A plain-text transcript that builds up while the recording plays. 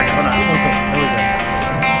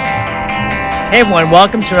Hey everyone,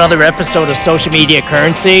 welcome to another episode of Social Media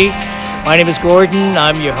Currency. My name is Gordon,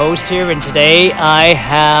 I'm your host here, and today I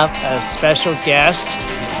have a special guest.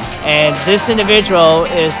 And this individual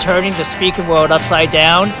is turning the speaking world upside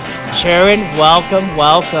down. Sharon, welcome.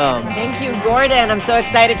 Thank you, Gordon. I'm so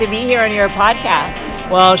excited to be here on your podcast.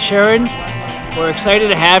 Well, Sharon, we're excited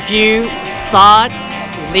to have you. Thought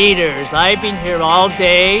leaders. I've been here all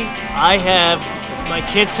day. My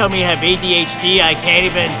kids tell me I have ADHD. I can't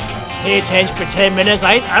even pay attention for 10 minutes.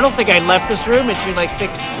 I don't think I left this room. It's been like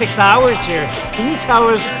six hours here. Can you tell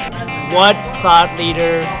us what Thought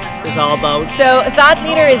Leader is all about? So Thought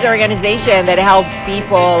Leader is an organization that helps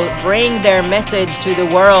people bring their message to the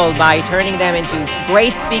world by turning them into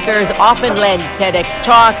great speakers, often led TEDx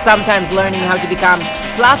talks, sometimes learning how to become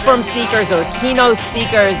platform speakers or keynote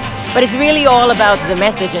speakers. But it's really all about the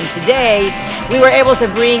message. And today we were able to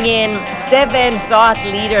bring in 7 thought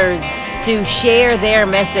leaders to share their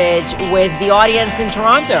message with the audience in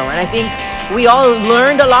Toronto. And I think we all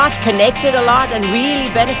learned a lot, connected a lot, and really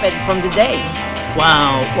benefited from the day.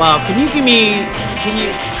 Wow. I'm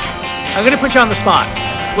going to put you on the spot.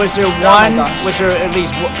 Was there at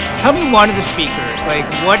least, tell me one of the speakers, like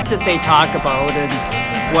what did they talk about and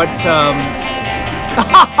what,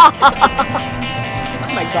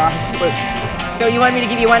 Oh my gosh. So you want me to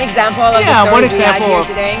give you one example of the stories we had here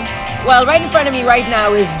today? Well, right in front of me right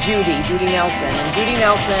now is Judy Nelson. And Judy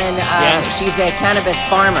Nelson, she's a cannabis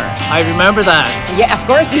farmer. I remember that. Yeah, of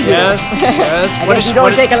course you do. Yes. I guess you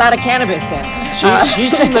don't take a lot of cannabis then. She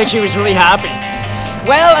seemed like she was really happy.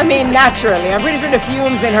 Well, I mean, naturally. I'm pretty sure the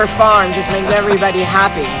fumes in her farm just makes everybody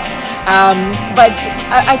happy. But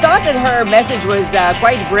I thought that her message was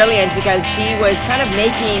quite brilliant because she was kind of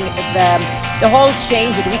making the whole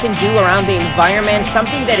change that we can do around the environment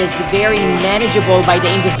something that is very manageable by the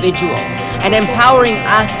individual and empowering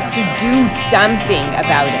us to do something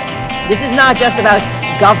about it. This is not just about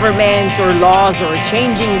governments or laws or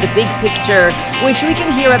changing the big picture, which we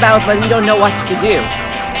can hear about, but we don't know what to do.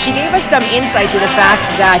 She gave us some insight to the fact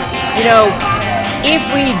that, if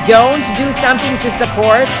we don't do something to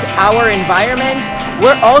support our environment,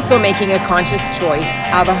 we're also making a conscious choice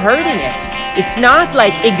of hurting it. It's not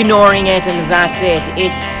like ignoring it and that's it.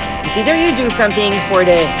 It's either you do something for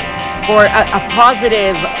a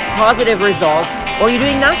positive result, or you're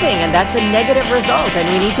doing nothing, and that's a negative result, and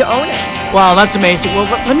we need to own it. Wow, that's amazing. Well,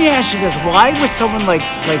 let me ask you this: why would someone like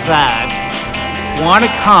that want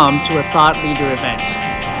to come to a Thought Leader event?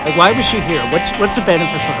 Like, why was she here? What's the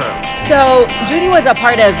benefit for her? So, Judy was a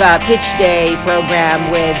part of Pitch Day program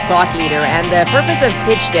with Thought Leader, and the purpose of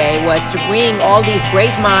Pitch Day was to bring all these great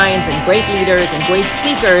minds and great leaders and great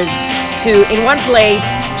speakers in one place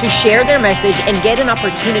to share their message and get an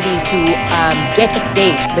opportunity to get a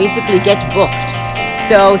stage, basically get booked.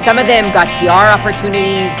 So some of them got PR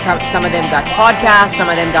opportunities, some of them got podcasts, some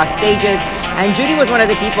of them got stages. And Judy was one of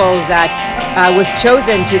the people that was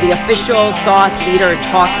chosen to the official Thought Leader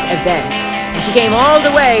Talks events. And she came all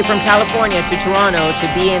the way from California to Toronto to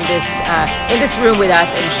be in this room with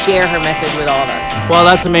us and share her message with all of us. Well,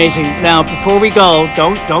 that's amazing. Now, before we go,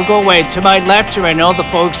 don't go away. To my left here, I know the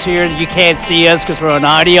folks here, you can't see us because we're on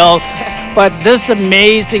audio, but this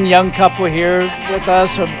amazing young couple here with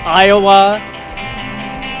us from Iowa.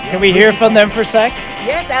 Can we hear from them for a sec?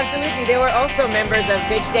 Yes, absolutely. They were also members of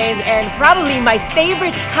Pitch Day and probably my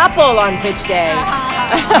favorite couple on Pitch Day.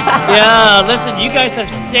 Yeah, listen, you guys have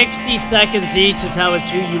 60 seconds each to tell us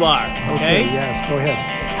who you are, okay? Yes, go ahead.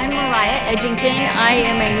 I'm Mariah Edgington. I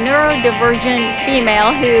am a neurodivergent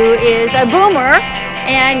female who is a boomer,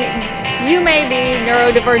 and you may be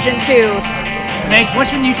neurodivergent too. Nice.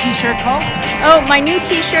 What's your new t-shirt called? Oh, my new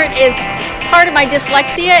t-shirt is part of my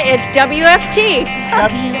dyslexia. It's WFT.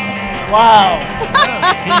 Wow.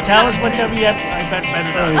 Can you tell us what WFT? I bet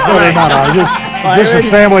better not. Is this a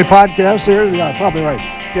family podcast here? Yeah, probably right.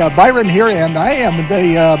 Yeah, Byron here, and I am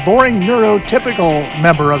the boring neurotypical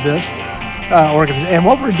member of this organization. And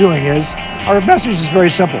what we're doing is, our message is very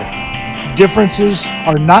simple. Differences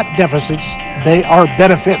are not deficits, they are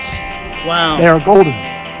benefits. Wow. They are golden.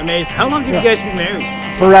 Amazing. How long have you guys been married?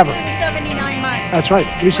 Forever. 79 months. That's right.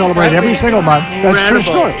 We celebrate every single month. That's a true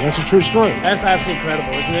story. That's a true story. That's absolutely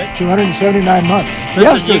incredible, isn't it? 279 months.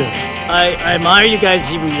 Listen, I admire you guys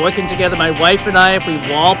even working together. My wife and I, if we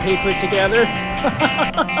wallpapered together. I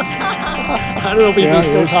don't know if we'd be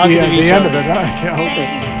still talking to each other. The end of it, huh? Yeah,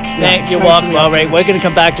 okay. You're welcome. All right, we're going to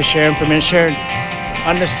come back to Sharon for a minute. Sharon,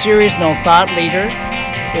 on the serious note, Thought Leader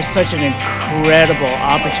is such an incredible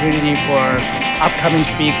opportunity for upcoming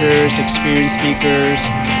speakers, experienced speakers.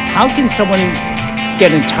 How can someone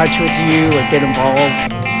get in touch with you or get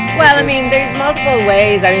involved? Well, I mean, there's multiple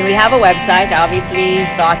ways. I mean, we have a website, obviously,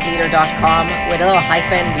 thoughtleader.com, with a little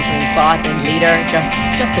hyphen between thought and leader, just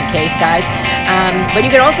in case, guys. But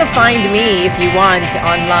you can also find me, if you want,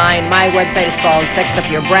 online. My website is called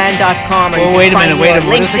sexedupyourbrand.com. Well, wait a minute. What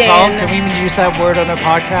is it called? Can we even use that word on our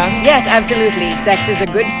podcast? Yes, absolutely. Sex is a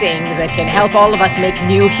good thing that can help all of us make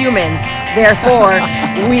new humans. Therefore,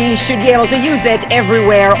 we should be able to use it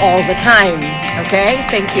everywhere all the time. Okay?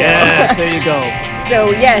 Thank you. Yes, there you go.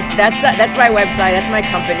 So yes, that's my website, that's my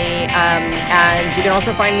company, and you can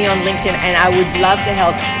also find me on LinkedIn, and I would love to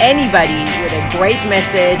help anybody with a great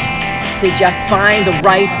message to just find the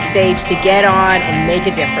right stage to get on and make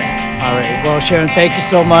a difference. All right. Well, Sharon, thank you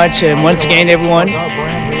so much. And once again, everyone.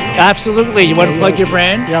 Absolutely. You want to plug your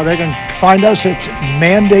brand? Yeah, they can find us at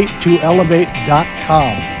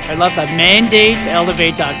mandatetoelevate.com. I love that.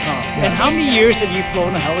 Mandateelevate.com. Yes. And how many years have you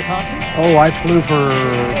flown a helicopter? Oh, I flew for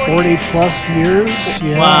 40 plus years.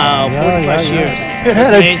 Yeah. Wow, 40 plus years.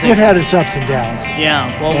 It had its ups and downs.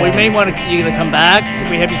 Yeah. Well, we may want you to come back.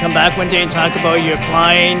 Can we have you come back one day and talk about your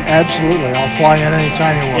flying? Absolutely. I'll fly in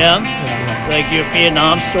anytime you want. Yeah. Like your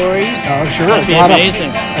Vietnam stories? Oh, sure. That'd be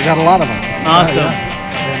amazing. I got a lot of them. Awesome.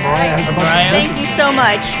 Mariah, thank you so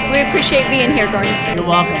much. We appreciate being here, Gordon. You're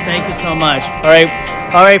welcome. Thank you so much. All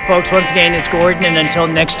right, folks. Once again, it's Gordon, and until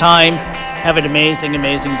next time, have an amazing,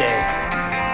 amazing day.